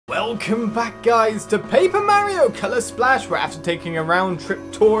Welcome back, guys, to Paper Mario Color Splash, where after taking a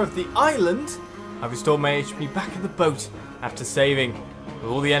round-trip tour of the island, I've restored my HP back at the boat after saving.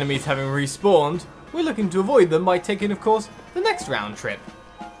 With all the enemies having respawned, we're looking to avoid them by taking, of course, the next round trip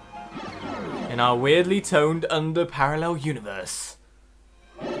in our weirdly toned under-parallel universe.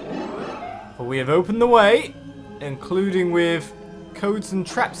 For we have opened the way, including with codes and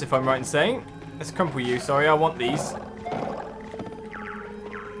traps, if I'm right in saying. Let's crumple you, sorry, I want these.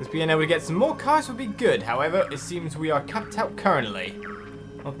 Because being able to get some more cars would be good. However, it seems we are capped out currently.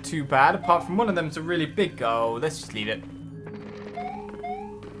 Not too bad, apart from one of them's a really big goal. Let's just leave it.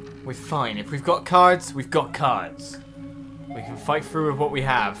 We're fine. If we've got cards, we've got cards. We can fight through with what we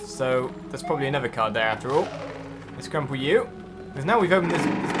have. So, there's probably another card there after all. Let's crumple you. Because now we've opened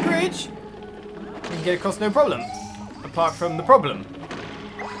this bridge, we can get across no problem. Apart from the problem.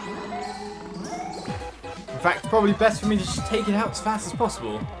 In fact, it's probably best for me to just take it out as fast as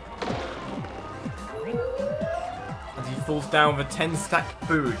possible. As he falls down with a 10-stack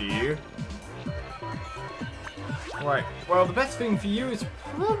boo, do you? Right, well, the best thing for you is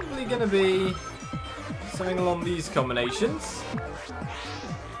probably going to be something along these combinations.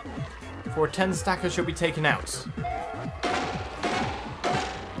 For a 10-stacker should be taken out.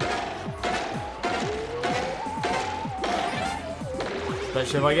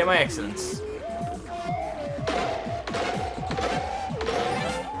 Especially if I get my excellence.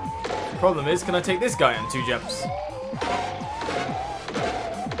 Problem is, can I take this guy on 2 jumps?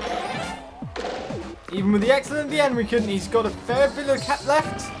 Even with the excellent at the end, we couldn't. He's got a fair bit of cap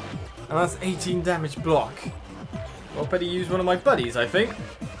left, and that's 18 damage block. I'll better use one of my buddies, I think.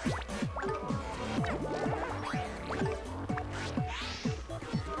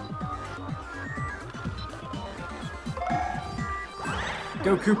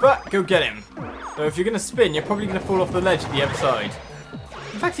 Go, Koopa, go get him. So if you're going to spin, you're probably going to fall off the ledge at the other side.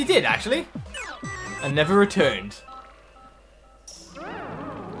 In fact, he did, actually. And never returned.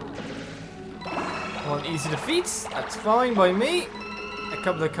 One easy defeats. That's fine by me. A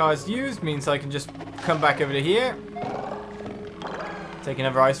couple of cards used means I can just come back over to here. Take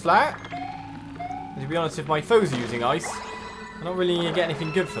another ice flower. And to be honest, if my foes are using ice, I'm not really going to get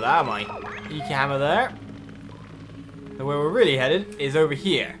anything good for that, am I? Eek hammer there. So where we're really headed is over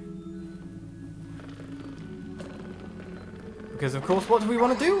here. Because, of course, what do we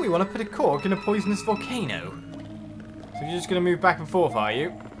want to do? We want to put a cork in a poisonous volcano. So you're just going to move back and forth, are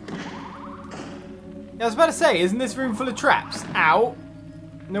you? Yeah, I was about to say, isn't this room full of traps? Ow!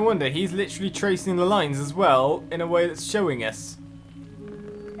 No wonder, he's literally tracing the lines as well, in a way that's showing us.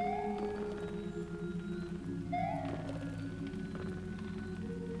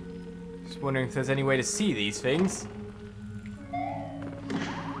 Just wondering if there's any way to see these things.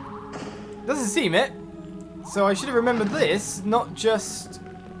 Doesn't seem it. So I should have remembered this, not just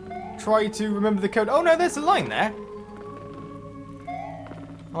try to remember the code. Oh no, there's a line there.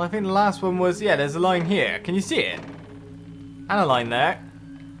 Well, I think the last one was, yeah, there's a line here. Can you see it? And a line there.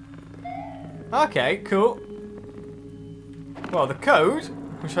 Okay, cool. Well, the code,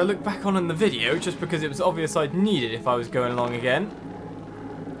 which I looked back on in the video, just because it was obvious I'd need it if I was going along again,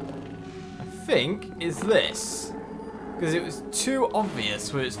 I think is this. Because it was too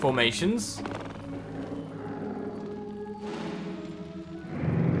obvious with its formations.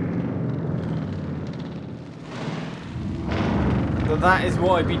 So that is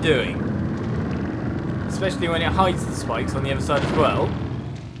what I'd be doing. Especially when it hides the spikes on the other side as well.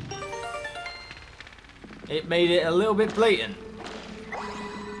 It made it a little bit blatant.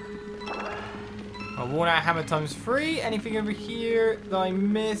 A worn out hammer times 3. Anything over here that I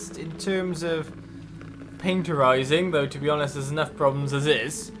missed in terms of painterizing? Though to be honest, there's enough problems as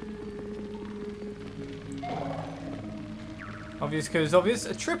is. Obvious code is obvious.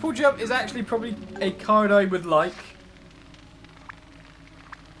 A triple jump is actually probably a card I would like.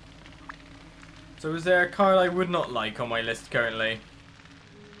 So is there a card I would not like on my list currently?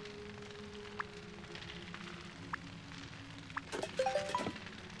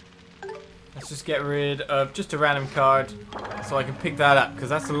 Let's just get rid of just a random card so I can pick that up, because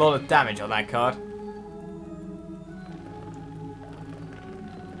that's a lot of damage on that card.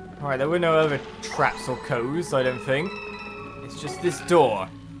 Alright, there were no other traps or codes, I don't think. It's just this door.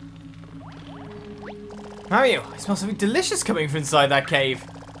 Mario, I smell something delicious coming from inside that cave.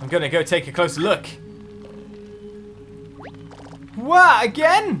 I'm gonna go take a closer look. What?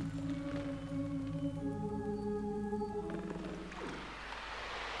 Again?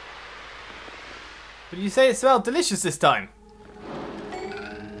 But you say it smelled delicious this time?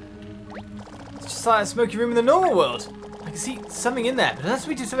 It's just like a smoky room in the normal world. I can see something in there, but unless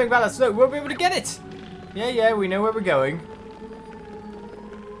we do something about that smoke, we won't be able to get it. Yeah, we know where we're going.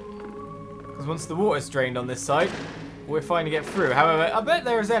 Because once the water's drained on this side, we're fine to get through. However, I bet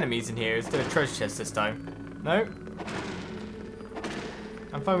there's enemies in here instead of treasure chests this time. No?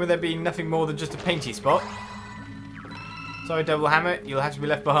 I'm fine with there being nothing more than just a painty spot. Sorry, Double Hammer, you'll have to be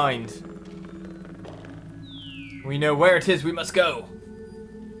left behind. We know where it is we must go.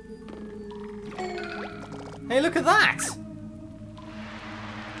 Hey, look at that!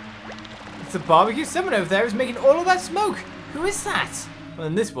 It's a barbecue. Someone over there is making all of that smoke. Who is that? Well,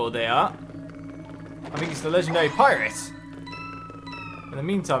 in this world they are. I think it's the legendary pirate. In the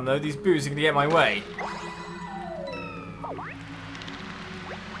meantime, though, these boos are going to get in my way.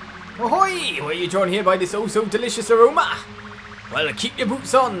 Ahoy! Were you drawn here by this oh-so delicious aroma? Well, keep your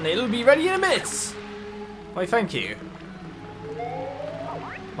boots on. It'll be ready in a minute. Why, thank you.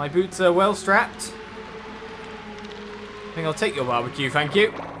 My boots are well strapped. I think I'll take your barbecue, thank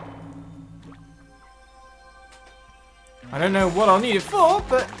you. I don't know what I'll need it for,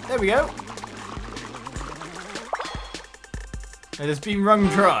 but there we go. It has been wrung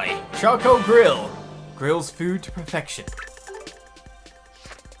dry. Charcoal grill. Grills food to perfection.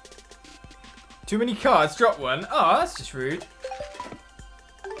 Too many cards, drop one. Oh, that's just rude.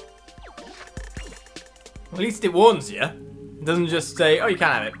 Well, at least it warns you. It doesn't just say, oh, you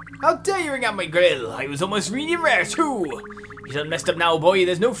can't have it. How dare you ring out my grill? I was almost really rare too. You done messed up now, boy.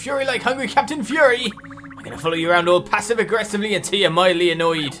 There's no fury like hungry Captain Fury. I'm gonna follow you around all passive-aggressively until you're mildly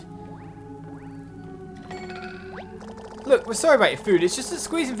annoyed. Look, we're sorry about your food. It's just that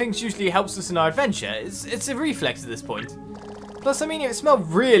squeezing things usually helps us in our adventure. It's a reflex at this point. Plus, I mean, it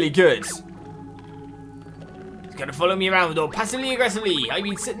smelled really good. He's gonna follow me around all passively-aggressively. I've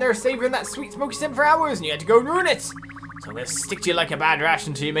been sitting there savoring that sweet smoky scent for hours, and you had to go and ruin it. So I'm gonna stick to you like a bad rash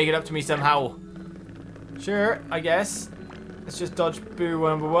until you make it up to me somehow. Sure, I guess. Let's just dodge boo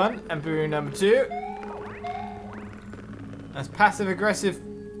number 1 and boo number 2. That's passive-aggressive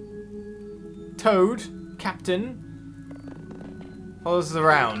Toad, Captain, follows us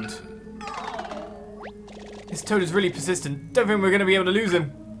around. This Toad is really persistent. Don't think we're going to be able to lose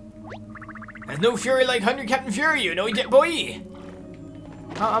him. There's no fury like Hungry Captain Fury, you know it, boy!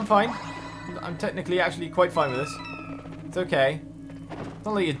 Oh, I'm fine. I'm technically actually quite fine with this. It's okay. It's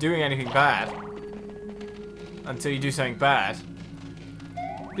not like you're doing anything bad. Until you do something bad.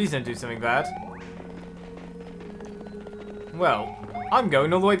 Please don't do something bad. Well, I'm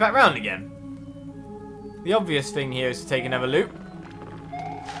going all the way back round again. The obvious thing here is to take another loop.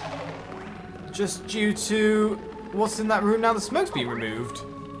 Just due to what's in that room now the smoke's been removed.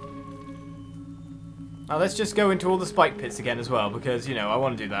 Now let's just go into all the spike pits again as well, because, you know, I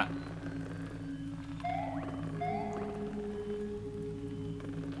want to do that.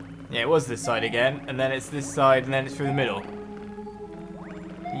 Yeah, it was this side again, and then it's this side, and then it's through the middle.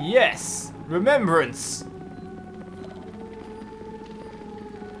 Yes! Remembrance!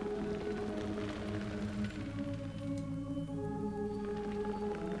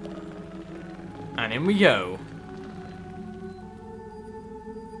 And in we go.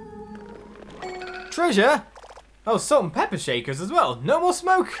 Treasure? Oh, salt and pepper shakers as well. No more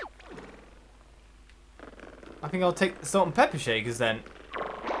smoke! I think I'll take the salt and pepper shakers then.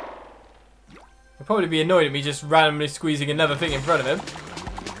 He'll probably be annoyed at me just randomly squeezing another thing in front of him.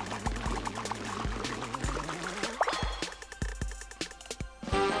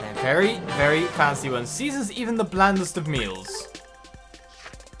 They're very, very fancy ones. Seasons even the blandest of meals.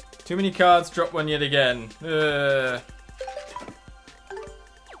 Too many cards, drop one yet again.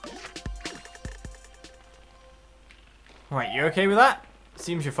 Right, you okay with that?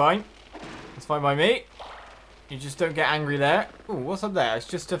 Seems you're fine. That's fine by me. You just don't get angry there. Ooh, what's up there? It's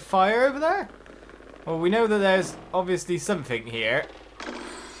just a fire over there? Well, we know that there's obviously something here.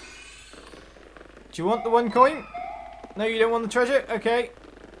 Do you want the 1 coin? No, you don't want the treasure? Okay.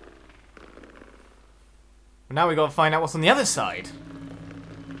 Well, now we got to find out what's on the other side.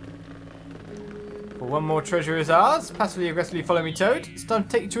 Well, 1 more treasure is ours. Passively aggressively follow me, Toad. It's time to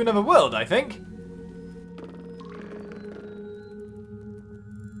take you to another world, I think.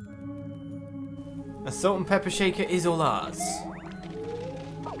 A salt and pepper shaker is all ours.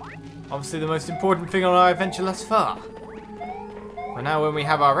 Obviously the most important thing on our adventure thus far. But now when we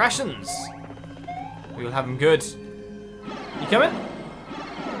have our rations, we will have them good. You coming?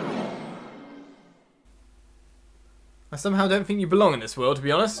 I somehow don't think you belong in this world, to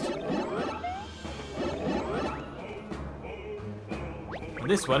be honest. And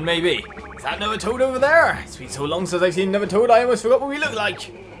this one, maybe. Is that another Toad over there? It's been so long since I've seen another Toad, I almost forgot what we look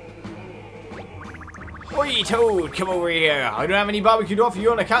like. Oi, Toad, come over here. I don't have any barbecue to offer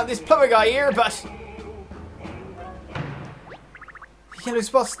you on account of this plumber guy here, but... The yellow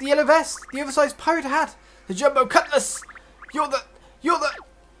spots, the yellow vest, the oversized pirate hat, the jumbo cutlass. You're the...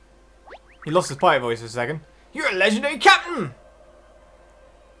 He lost his pirate voice for a second. You're a legendary captain!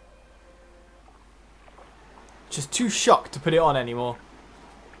 Just too shocked to put it on anymore.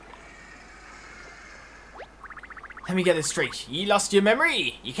 Let me get this straight. You lost your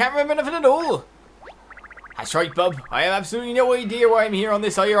memory. You can't remember nothing at all. That's right, bub. I have absolutely no idea why I'm here on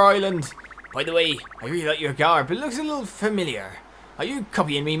this here island. By the way, I really like your garb, but it looks a little familiar. Are you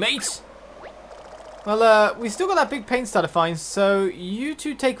copying me, mate? Well, we still got that big paint star to find, so you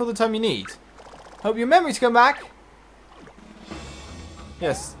two take all the time you need. Hope your memories come back.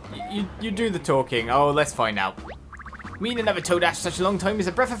 Yes, you do the talking. Oh, let's find out. Meeting another toad after such a long time is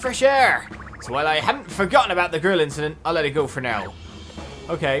a breath of fresh air. So while I haven't forgotten about the girl incident, I'll let it go for now.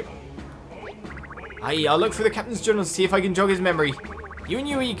 Okay. Aye, I'll look through the captain's journal to see if I can jog his memory. You and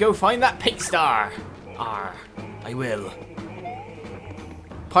Yui go find that paint star. I will.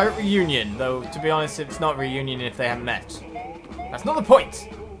 Pirate reunion, though to be honest, it's not reunion if they haven't met. That's not the point.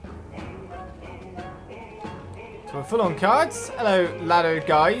 So we're full on cards. Hello, ladder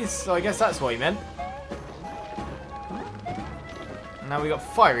guys. So I guess that's what he meant. And now we got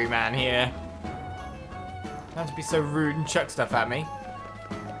Fiery Man here. Not to be so rude and chuck stuff at me.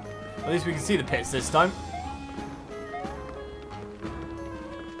 At least we can see the pits this time.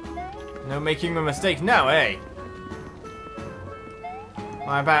 No making a mistake now, eh?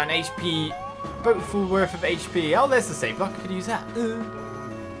 I'm about an HP, boat full worth of HP. Oh, there's the save block. Could use that.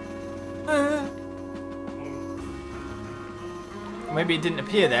 Maybe it didn't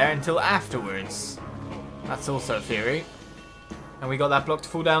appear there until afterwards. That's also a theory. And we got that block to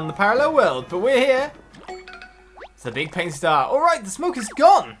fall down in the parallel world, but we're here. It's the big paint star. All right, the smoke is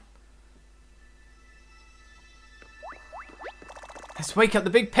gone. Let's wake up the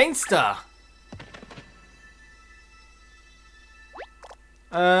big paint star.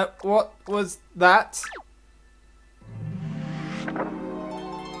 What was that?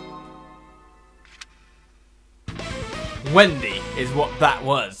 Wendy is what that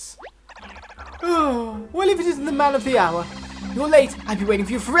was. Oh, well, if it isn't the man of the hour. You're late. I've been waiting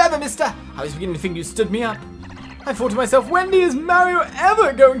for you forever, mister. I was beginning to think you stood me up. I thought to myself, Wendy, is Mario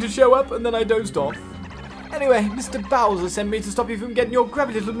ever going to show up? And then I dozed off. Anyway, Mr. Bowser sent me to stop you from getting your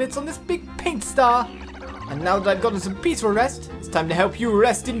grubby little mitts on this big paint star. And now that I've gotten some peaceful rest, it's time to help you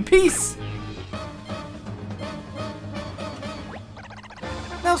rest in peace.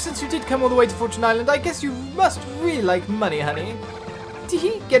 Now, since you did come all the way to Fortune Island, I guess you must really like money, honey.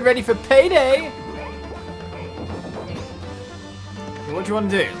 Tee-hee, get ready for payday. What do you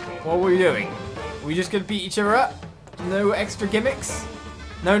want to do? What were we doing? Are we just going to beat each other up? No extra gimmicks?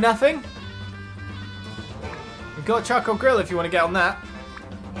 No nothing? We've got a charcoal grill if you want to get on that.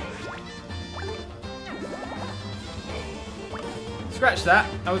 Scratch that.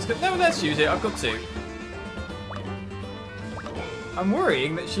 I was good. No, let's use it. I've got to. I'm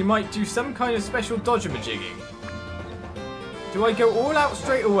worrying that she might do some kind of special dodgemajigging. Do I go all out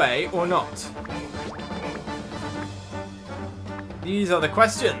straight away or not? These are the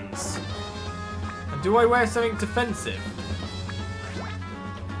questions. And do I wear something defensive?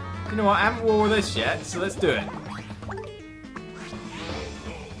 You know what? I haven't worn this yet, so let's do it.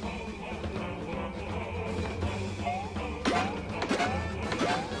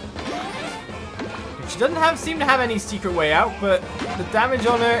 She doesn't seem to have any secret way out, but the damage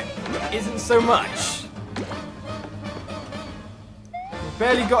on her isn't so much. We've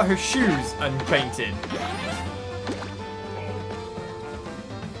barely got her shoes unpainted.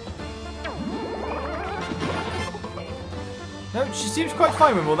 No, she seems quite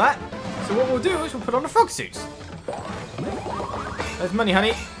fine with all that. So what we'll do is we'll put on a frog suit. There's money,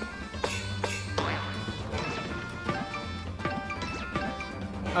 honey.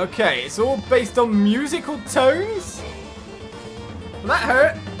 Okay, it's all based on musical tones. Well, that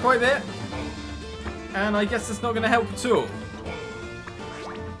hurt quite a bit. And I guess that's not going to help at all.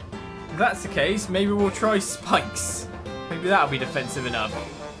 If that's the case, maybe we'll try spikes. Maybe that'll be defensive enough.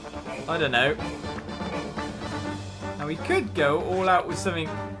 I don't know. And we could go all out with something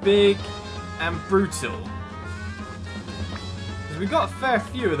big and brutal. Because we've got a fair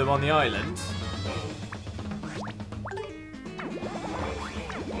few of them on the island.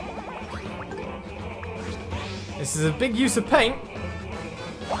 This is a big use of paint.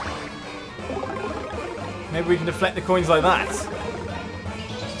 Maybe we can deflect the coins like that.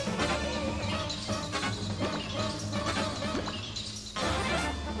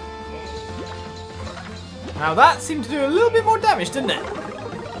 Now that seemed to do a little bit more damage, didn't it?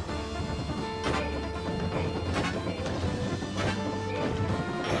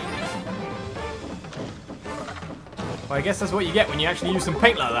 Well, I guess that's what you get when you actually use some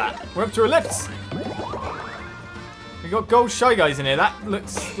paint like that. We're up to our lifts. We We got gold Shy Guys in here. That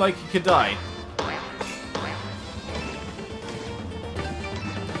looks like he could die.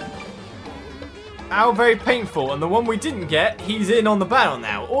 Ow, very painful. And the one we didn't get, he's in on the battle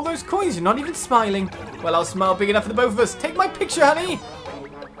now. All those coins are not even smiling. Well, I'll smile big enough for the both of us. Take my picture, honey.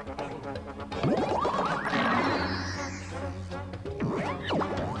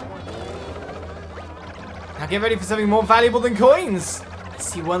 Now get ready for something more valuable than coins. Let's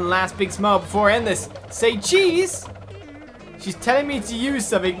see one last big smile before I end this. Say cheese. She's telling me to use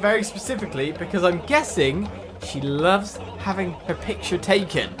something very specifically because I'm guessing she loves having her picture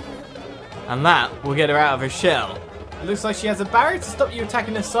taken. And that will get her out of her shell. It looks like she has a barrier to stop you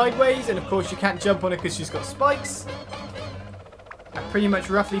attacking her sideways. And of course you can't jump on her because she's got spikes. That pretty much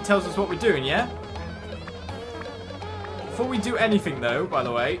roughly tells us what we're doing, yeah? Before we do anything though, by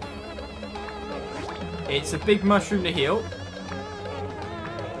the way, it's a big mushroom to heal.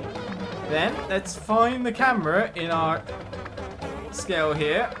 Then let's find the camera in our scale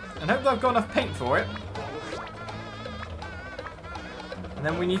here. And hope that I've got enough paint for it. And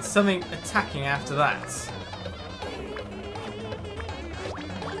then we need something attacking after that.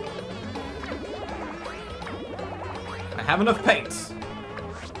 I have enough paint.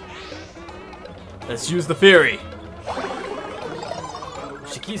 Let's use the theory.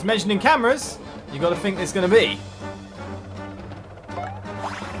 She keeps mentioning cameras. You gotta think there's gonna be.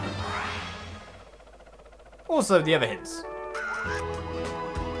 Also the other hints.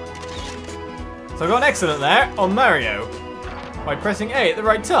 So I got an excellent there on Mario. By pressing A at the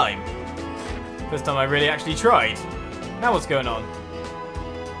right time. First time I really actually tried. Now what's going on?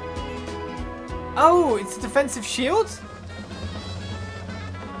 Oh, it's a defensive shield?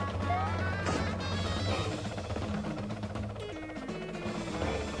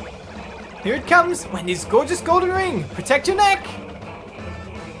 Here it comes! Wendy's gorgeous golden ring! Protect your neck!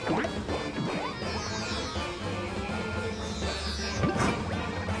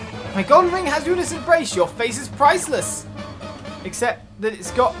 My golden ring has you in its embrace. Your face is priceless! Except that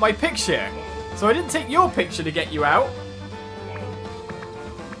it's got my picture. So I didn't take your picture to get you out.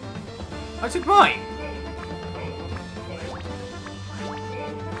 I took mine.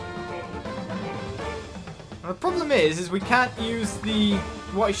 And the problem is we can't use the...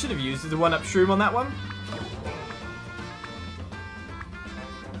 What I should have used is the one-up shroom on that one.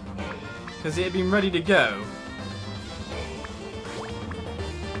 Because it had been ready to go.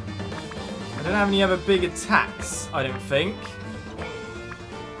 I don't have any other big attacks, I don't think.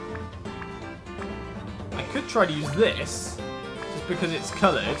 I could try to use this, just because it's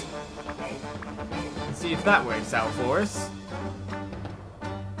coloured, and see if that works out for us.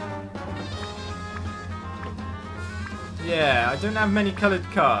 Yeah, I don't have many coloured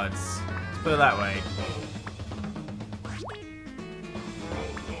cards, let's put it that way.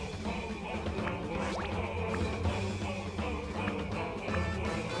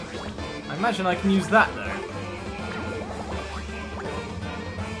 I imagine I can use that though.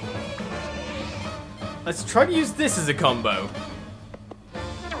 Let's try to use this as a combo.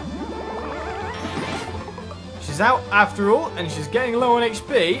 She's out after all, and she's getting low on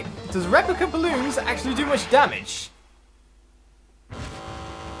HP. Does replica balloons actually do much damage?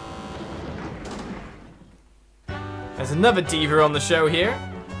 There's another diva on the show here.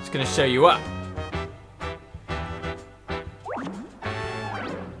 Just gonna show you up.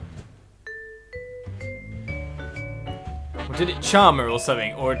 Or did it charm her or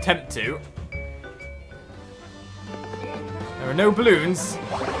something? Or attempt to? There are no balloons.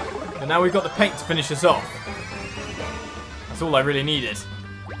 But now we've got the paint to finish us off. That's all I really needed.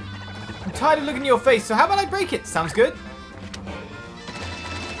 I'm tired of looking at your face, so how about I break it? Sounds good.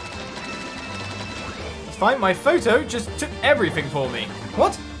 It's fine, my photo just took everything for me.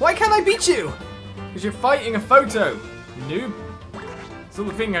 What? Why can't I beat you? Because you're fighting a photo, noob. That's all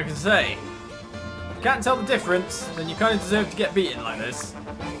the thing I can say. If you can't tell the difference, then you kind of deserve to get beaten like this.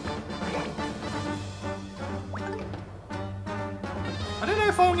 I don't know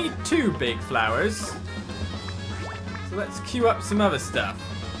if I'll need 2 big flowers. So let's queue up some other stuff.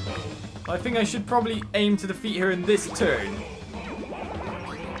 I think I should probably aim to defeat her in this turn.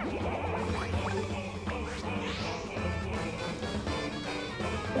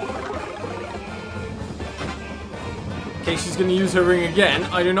 In case she's going to use her ring again,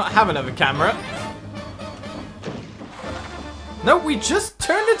 I do not have another camera. No, we just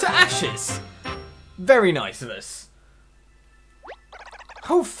turned into ashes. Very nice of us.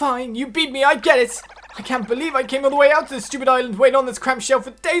 Oh, fine. You beat me. I get it. I can't believe I came all the way out to this stupid island, waited on this cramped shell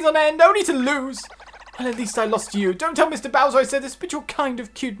for days on end, only to lose. Well, at least I lost to you. Don't tell Mr. Bowser I said this, but you're kind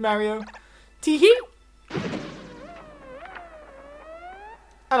of cute, Mario. Tee-hee.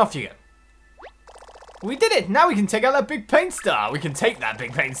 And off you go. We did it! Now we can take out that big paint star! We can take that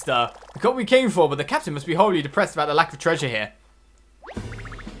big paint star! We got what we came for, but the captain must be wholly depressed about the lack of treasure here.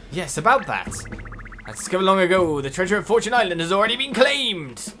 Yes, about that. I discovered long ago, the treasure of Fortune Island has already been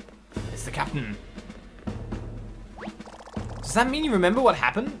claimed! It's the captain. Does that mean you remember what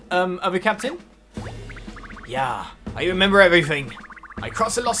happened, other captain? Yeah, I remember everything. I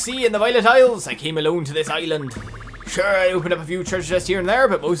crossed the lost sea in the Violet Isles. I came alone to this island. Sure, I opened up a few treasure chests here and there,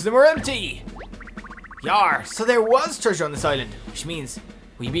 but most of them were empty. Yar, so there was treasure on this island, which means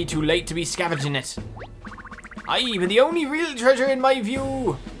we'd be too late to be scavenging it. Aye, but the only real treasure in my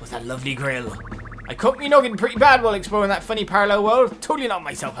view was that lovely grill. I cooked me noggin pretty bad while exploring that funny parallel world, totally knocked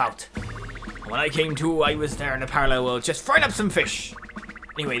myself out. When I came to, I was there in the parallel world, just frying up some fish.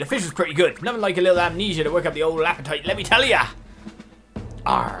 Anyway, the fish was pretty good. Nothing like a little amnesia to work up the old appetite, let me tell ya.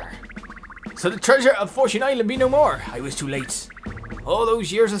 Arr. So the treasure of Fortune Island be no more. I was too late. All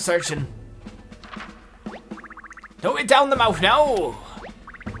those years of searching. Don't get down the mouth now.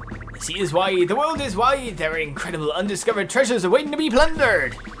 The sea is wide, the world is wide. There are incredible undiscovered treasures awaiting to be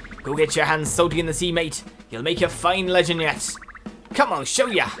plundered. Go get your hands salty in the sea, mate. You'll make a fine legend yet. Come on, show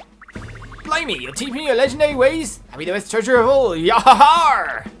ya. Blimey, you'll teach me your legendary ways? I'll be the best treasure of all.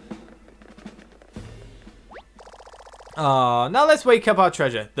 Yahar! Oh, now let's wake up our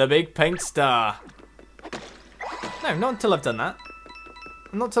treasure, the big paint star. No, not until I've done that.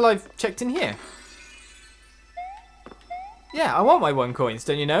 Not until I've checked in here. Yeah, I want my 1 coins,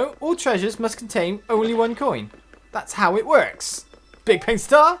 don't you know? All treasures must contain only 1 coin. That's how it works. Big paint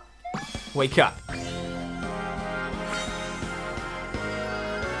star, wake up.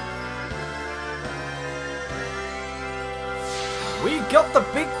 We got the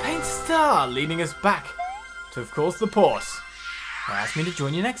big paint star leading us back to, of course, the port. Ask me to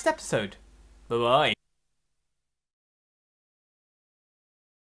join you next episode. Bye-bye.